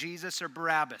pardon, Jesus or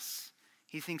Barabbas?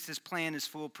 He thinks his plan is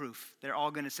foolproof. They're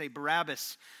all going to say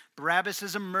Barabbas. Barabbas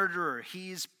is a murderer.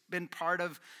 He's been part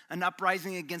of an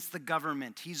uprising against the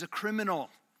government. He's a criminal.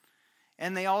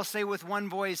 And they all say with one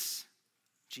voice,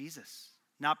 Jesus,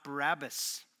 not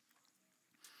Barabbas.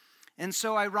 And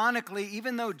so ironically,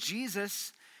 even though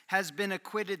Jesus has been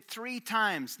acquitted 3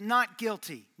 times, not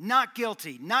guilty, not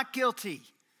guilty, not guilty.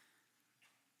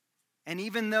 And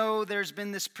even though there's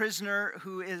been this prisoner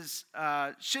who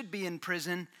should be in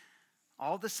prison,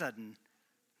 all of a sudden,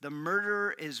 the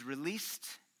murderer is released,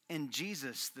 and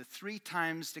Jesus, the 3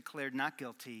 times declared not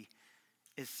guilty,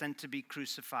 is sent to be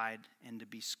crucified and to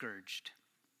be scourged.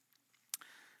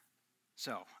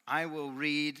 So I will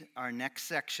read our next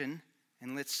section,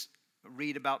 and let's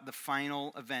read about the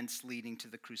final events leading to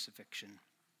the crucifixion.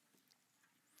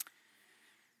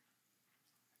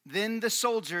 Then the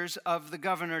soldiers of the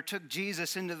governor took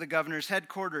Jesus into the governor's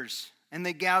headquarters, and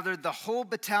they gathered the whole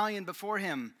battalion before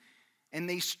him, and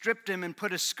they stripped him and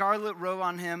put a scarlet robe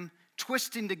on him,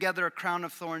 twisting together a crown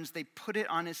of thorns. They put it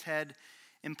on his head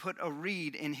and put a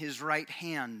reed in his right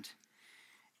hand.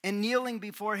 And kneeling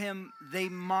before him, they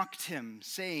mocked him,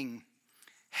 saying,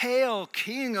 "Hail,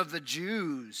 King of the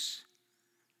Jews!"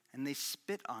 And they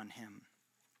spit on him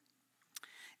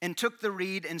and took the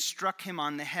reed and struck him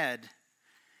on the head.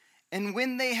 And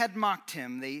when they had mocked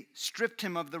him, they stripped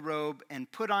him of the robe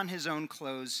and put on his own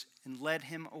clothes and led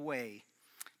him away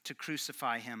to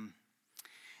crucify him.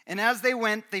 And as they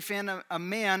went, they found a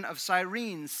man of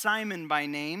Cyrene, Simon by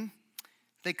name.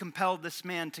 They compelled this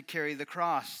man to carry the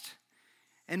cross.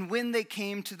 And when they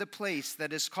came to the place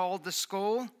that is called the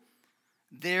Skull,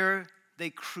 there they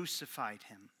crucified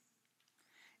him,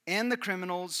 and the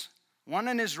criminals, one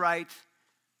on his right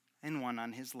and one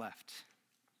on his left.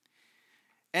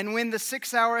 And when the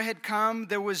 6th hour had come,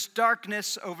 there was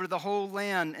darkness over the whole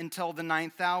land until the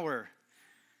 9th hour.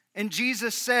 And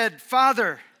Jesus said,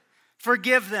 "Father,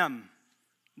 forgive them.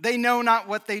 They know not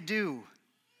what they do."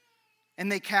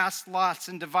 And they cast lots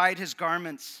and divided his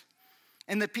garments.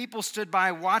 And the people stood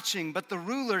by watching, but the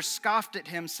rulers scoffed at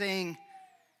him, saying,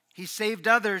 "He saved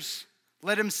others.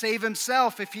 Let him save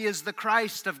himself if he is the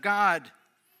Christ of God,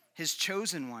 his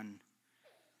chosen one."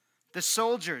 The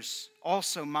soldiers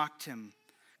also mocked him,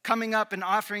 coming up and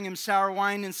offering him sour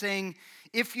wine and saying,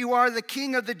 "If you are the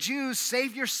King of the Jews,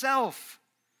 save yourself."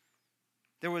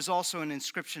 There was also an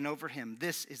inscription over him,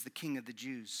 "This is the King of the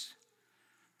Jews."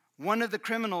 One of the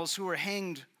criminals who were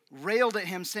hanged railed at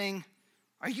him, saying,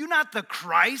 "Are you not the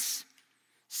Christ?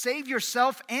 Save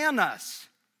yourself and us."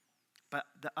 But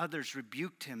the others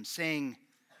rebuked him, saying,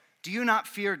 "Do you not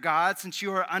fear God, since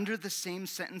you are under the same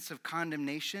sentence of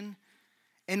condemnation?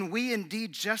 And we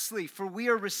indeed justly, for we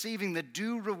are receiving the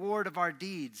due reward of our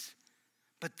deeds.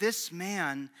 But this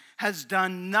man has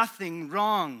done nothing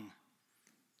wrong."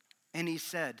 And he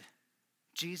said,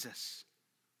 "Jesus,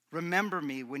 remember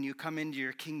me when you come into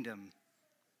your kingdom."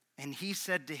 And he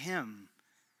said to him,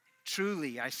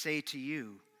 "Truly I say to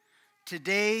you,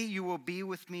 today you will be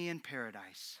with me in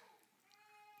paradise."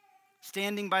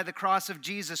 Standing by the cross of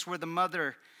Jesus were the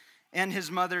mother and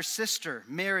his mother's sister,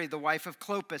 Mary, the wife of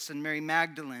Clopas, and Mary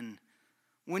Magdalene.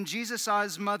 When Jesus saw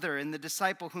his mother and the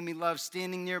disciple whom he loved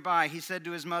standing nearby, he said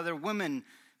to his mother, "Woman,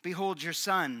 behold your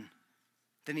son."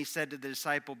 Then he said to the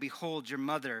disciple, "Behold your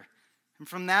mother." And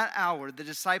from that hour, the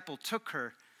disciple took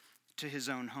her to his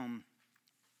own home.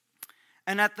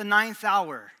 And at the 9th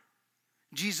hour,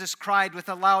 Jesus cried with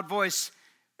a loud voice,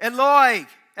 "Eloi,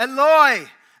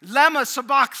 Eloi, lema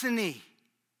sabachthani,"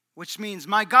 which means,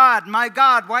 my God,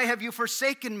 why have you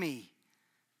forsaken me?"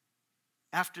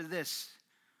 After this,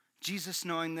 Jesus,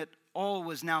 knowing that all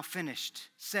was now finished,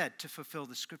 said, to fulfill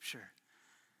the scripture,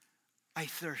 "I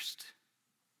thirst."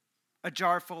 A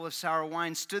jar full of sour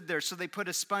wine stood there, so they put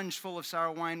a sponge full of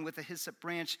sour wine with a hyssop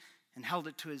branch and held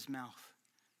it to his mouth.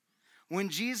 When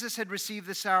Jesus had received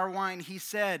the sour wine, he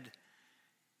said,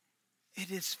 "It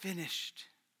is finished."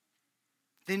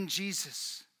 Then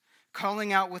Jesus,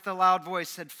 calling out with a loud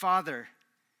voice, said, "Father,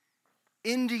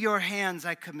 into your hands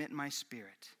I commit my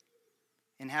spirit."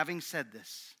 And having said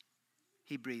this,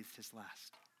 he breathed his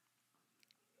last.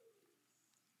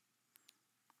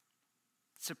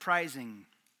 Surprising.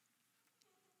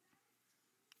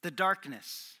 The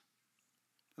darkness,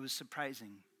 it was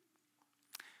surprising.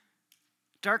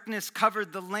 Darkness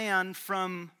covered the land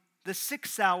from the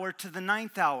 6th hour to the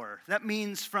 9th hour. That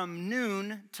means from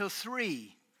noon till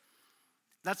 3.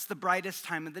 That's the brightest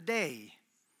time of the day.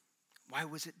 Why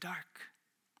was it dark?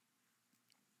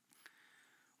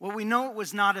 Well, we know it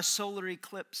was not a solar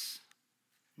eclipse.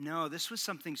 No, this was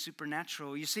something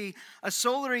supernatural. You see, a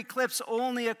solar eclipse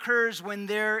only occurs when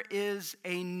there is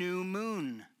a new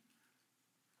moon.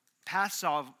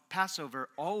 Passover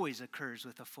always occurs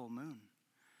with a full moon.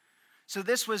 So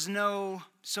this was no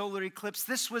solar eclipse.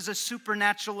 This was a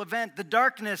supernatural event. The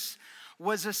darkness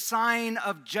was a sign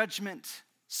of judgment.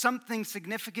 Something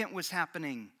significant was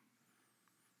happening.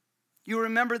 You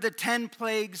remember the 10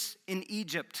 plagues in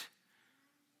Egypt.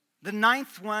 The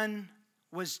 9th one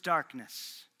was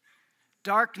darkness.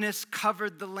 Darkness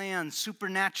covered the land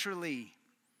supernaturally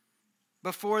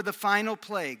before the final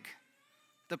plague,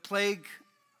 the plague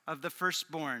of the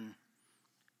firstborn,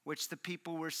 which the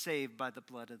people were saved by the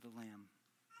blood of the Lamb.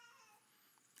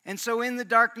 And so in the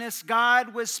darkness,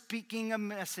 God was speaking a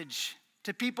message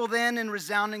to people then and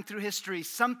resounding through history.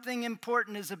 Something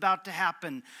important is about to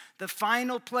happen. The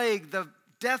final plague, the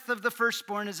death of the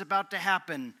firstborn, is about to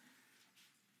happen.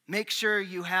 Make sure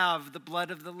you have the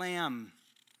blood of the Lamb.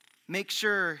 Make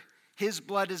sure his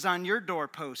blood is on your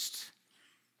doorpost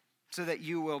so that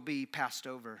you will be passed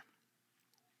over.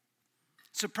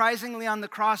 Surprisingly, on the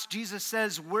cross, Jesus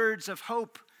says words of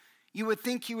hope. You would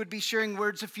think he would be sharing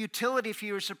words of futility if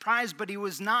you were surprised, but he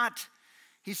was not.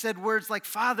 He said words like,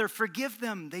 "Father, forgive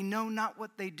them. They know not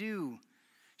what they do,"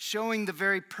 showing the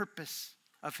very purpose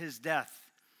of his death.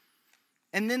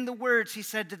 And then the words he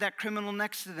said to that criminal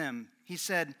next to them, he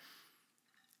said,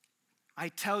 "I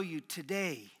tell you,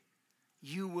 today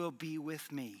you will be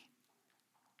with me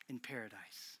in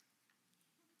paradise."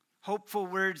 Hopeful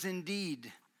words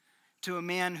indeed to a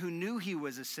man who knew he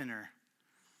was a sinner.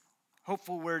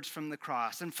 Hopeful words from the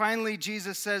cross. And finally,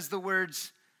 Jesus says the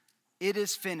words, "It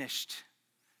is finished."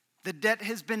 The debt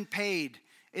has been paid.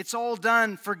 It's all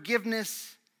done.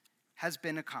 Forgiveness has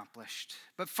been accomplished.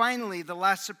 But finally, the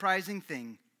last surprising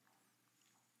thing,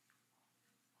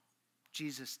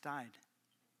 Jesus died.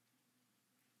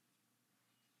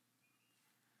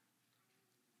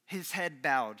 His head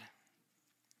bowed.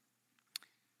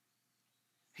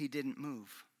 He didn't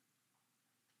move.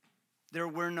 There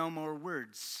were no more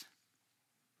words.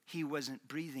 He wasn't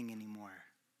breathing anymore.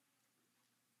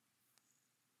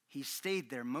 He stayed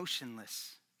there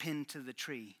motionless, pinned to the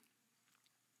tree.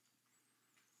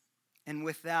 And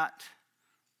with that,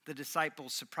 the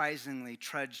disciples surprisingly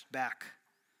trudged back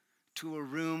to a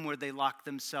room where they locked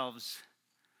themselves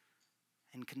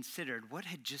and considered what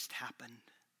had just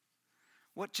happened.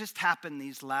 What just happened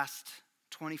these last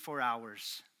 24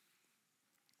 hours?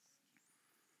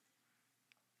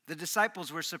 The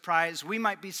disciples were surprised. We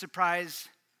might be surprised,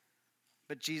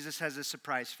 but Jesus has a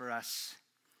surprise for us.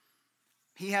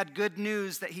 He had good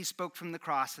news that he spoke from the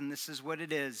cross, and this is what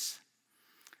it is.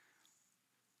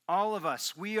 All of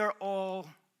us, we are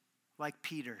all like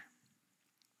Peter.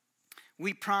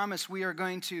 We promise we are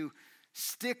going to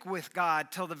stick with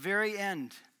God till the very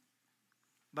end,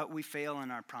 but we fail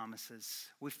in our promises.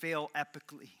 We fail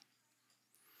epically.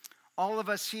 All of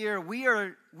us here, we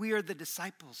are the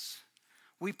disciples.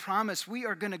 We promise we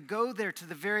are going to go there to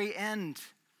the very end.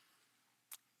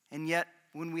 And yet,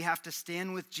 when we have to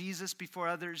stand with Jesus before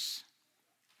others,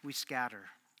 we scatter.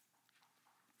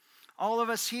 All of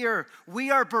us here,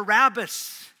 we are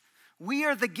Barabbas. We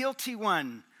are the guilty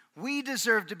one. We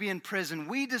deserve to be in prison.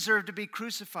 We deserve to be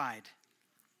crucified.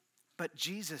 But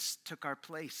Jesus took our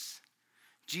place.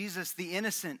 Jesus, the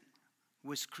innocent,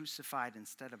 was crucified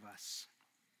instead of us.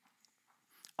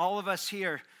 All of us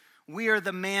here, we are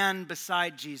the man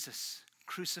beside Jesus,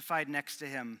 crucified next to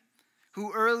him,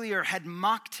 who earlier had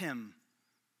mocked him,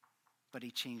 but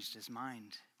he changed his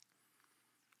mind.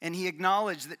 And he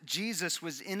acknowledged that Jesus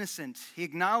was innocent. He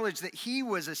acknowledged that he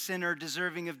was a sinner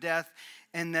deserving of death,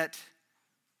 and that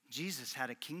Jesus had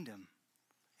a kingdom,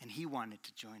 and he wanted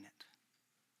to join it.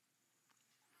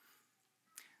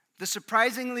 The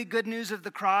surprisingly good news of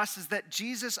the cross is that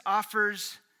Jesus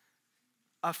offers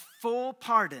a full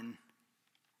pardon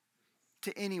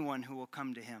to anyone who will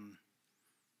come to him.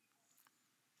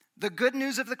 The good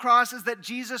news of the cross is that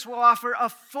Jesus will offer a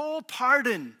full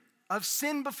pardon of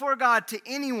sin before God to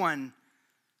anyone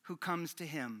who comes to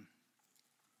him.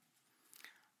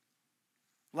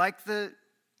 Like the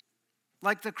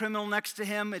criminal next to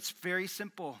him, it's very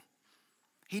simple.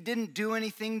 He didn't do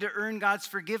anything to earn God's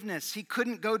forgiveness. He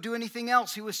couldn't go do anything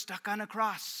else. He was stuck on a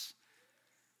cross.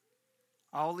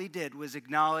 All he did was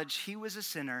acknowledge he was a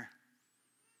sinner,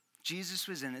 Jesus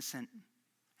was innocent,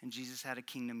 and Jesus had a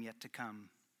kingdom yet to come.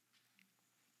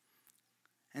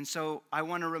 And so I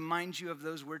want to remind you of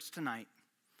those words tonight.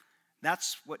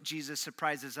 That's what Jesus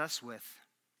surprises us with.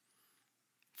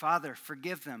 Father,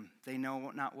 forgive them. They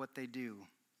know not what they do.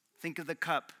 Think of the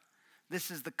cup. This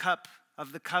is the cup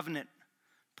of the covenant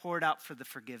poured out for the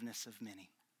forgiveness of many.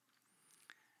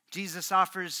 Jesus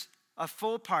offers a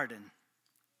full pardon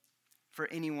for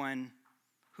anyone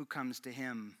who comes to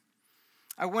him.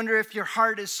 I wonder if your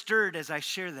heart is stirred as I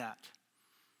share that.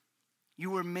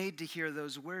 You were made to hear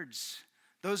those words.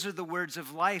 Those are the words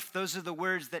of life. Those are the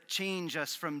words that change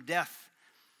us from death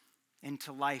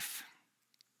into life.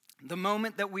 The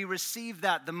moment that we receive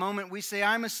that, the moment we say,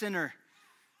 I'm a sinner,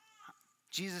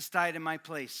 Jesus died in my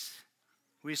place.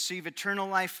 We receive eternal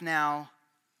life now,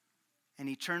 and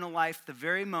eternal life the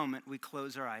very moment we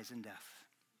close our eyes in death.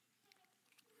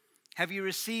 Have you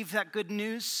received that good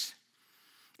news?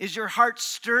 Is your heart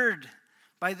stirred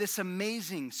by this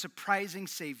amazing, surprising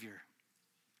Savior?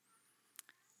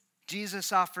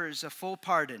 Jesus offers a full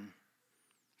pardon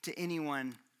to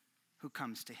anyone who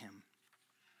comes to him.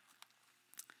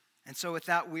 And so with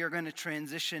that, we are going to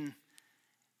transition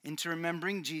into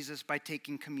remembering Jesus by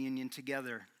taking communion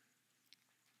together.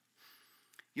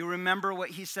 You remember what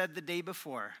he said the day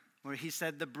before, where he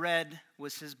said the bread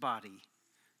was his body,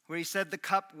 where he said the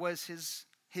cup was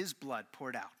his blood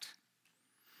poured out.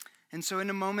 And so in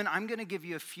a moment, I'm going to give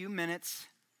you a few minutes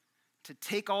to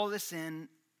take all this in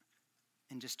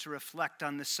and just to reflect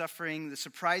on the suffering, the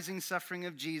surprising suffering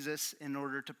of Jesus in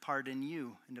order to pardon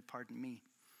you and to pardon me.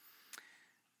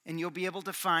 And you'll be able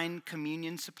to find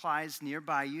communion supplies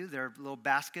nearby you. There are little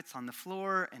baskets on the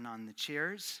floor and on the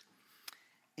chairs.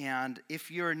 And if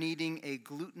you're needing a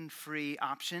gluten-free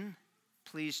option,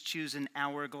 please choose an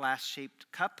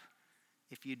hourglass-shaped cup.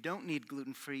 If you don't need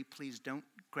gluten-free, please don't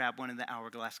grab one of the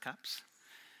hourglass cups.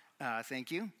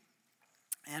 Thank you.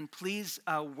 And please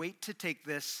wait to take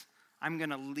this. I'm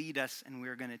going to lead us, and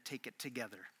we're going to take it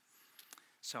together.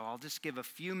 So I'll just give a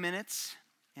few minutes,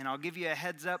 and I'll give you a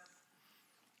heads up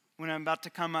when I'm about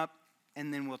to come up,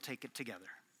 and then we'll take it together.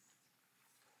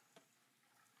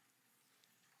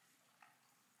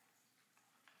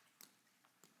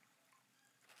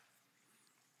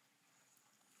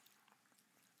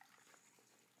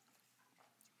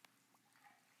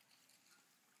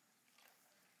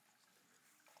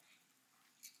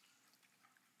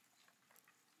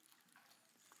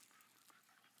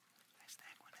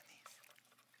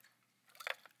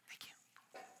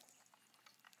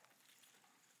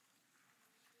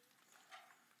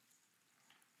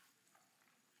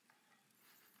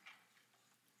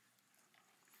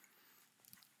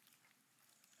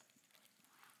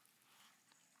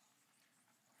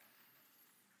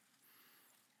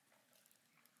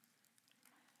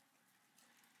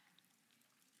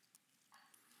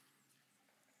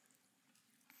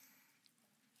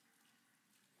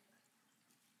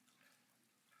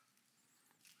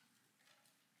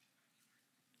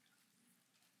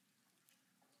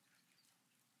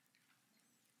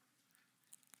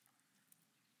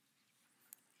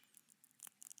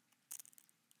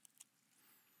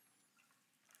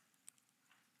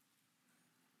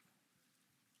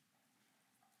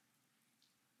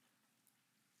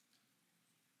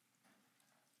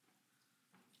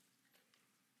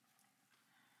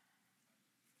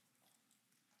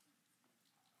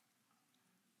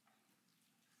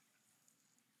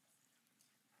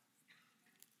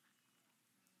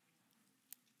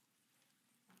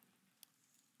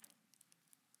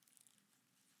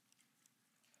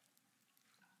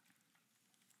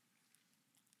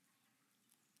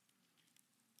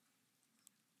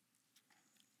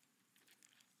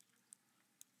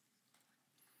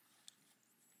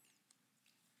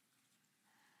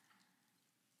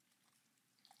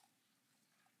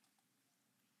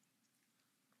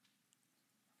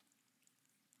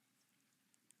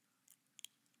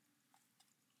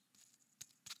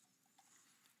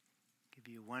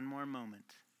 give you one more moment.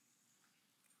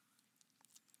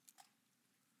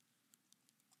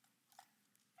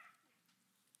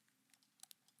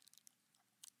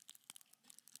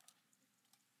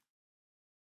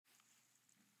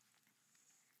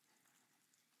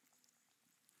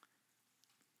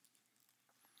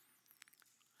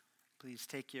 Please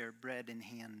take your bread in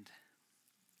hand.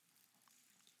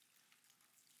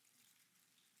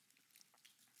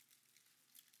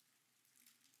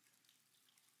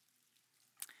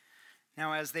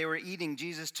 Now, as they were eating,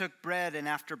 Jesus took bread and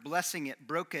after blessing it,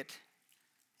 broke it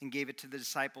and gave it to the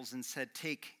disciples and said,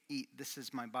 "Take, eat, this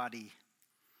is my body.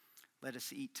 Let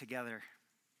us eat together."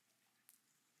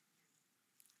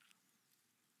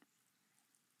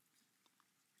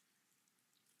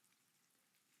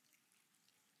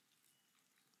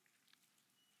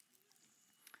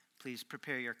 Please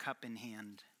prepare your cup in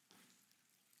hand.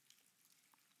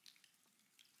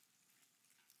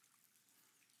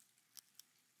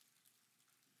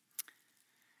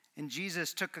 And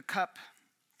Jesus took a cup,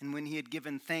 and when he had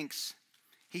given thanks,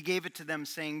 he gave it to them,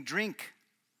 saying, "Drink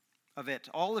of it,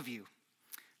 all of you,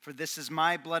 for this is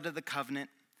my blood of the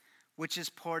covenant, which is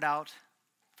poured out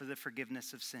for the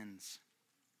forgiveness of sins."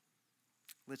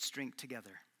 Let's drink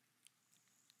together.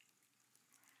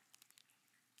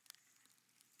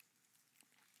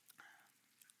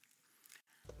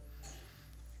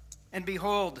 And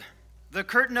behold, the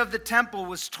curtain of the temple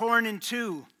was torn in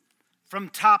two from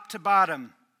top to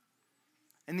bottom,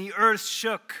 and the earth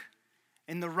shook,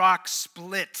 and the rocks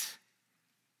split.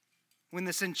 When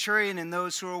the centurion and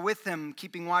those who were with him,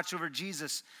 keeping watch over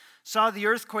Jesus, saw the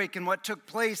earthquake and what took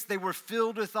place, they were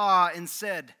filled with awe and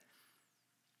said,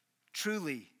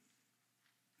 "Truly,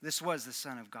 this was the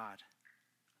Son of God."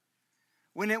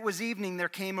 When it was evening, there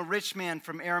came a rich man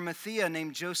from Arimathea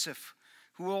named Joseph,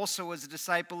 who also was a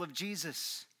disciple of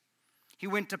Jesus. He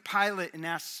went to Pilate and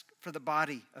asked for the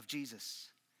body of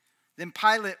Jesus. Then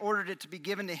Pilate ordered it to be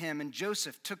given to him, and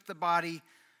Joseph took the body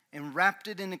and wrapped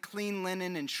it in a clean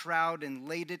linen and shroud and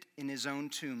laid it in his own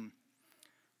tomb,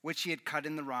 which he had cut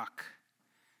in the rock.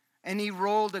 And he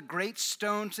rolled a great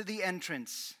stone to the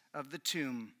entrance of the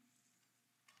tomb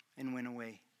and went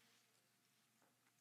away.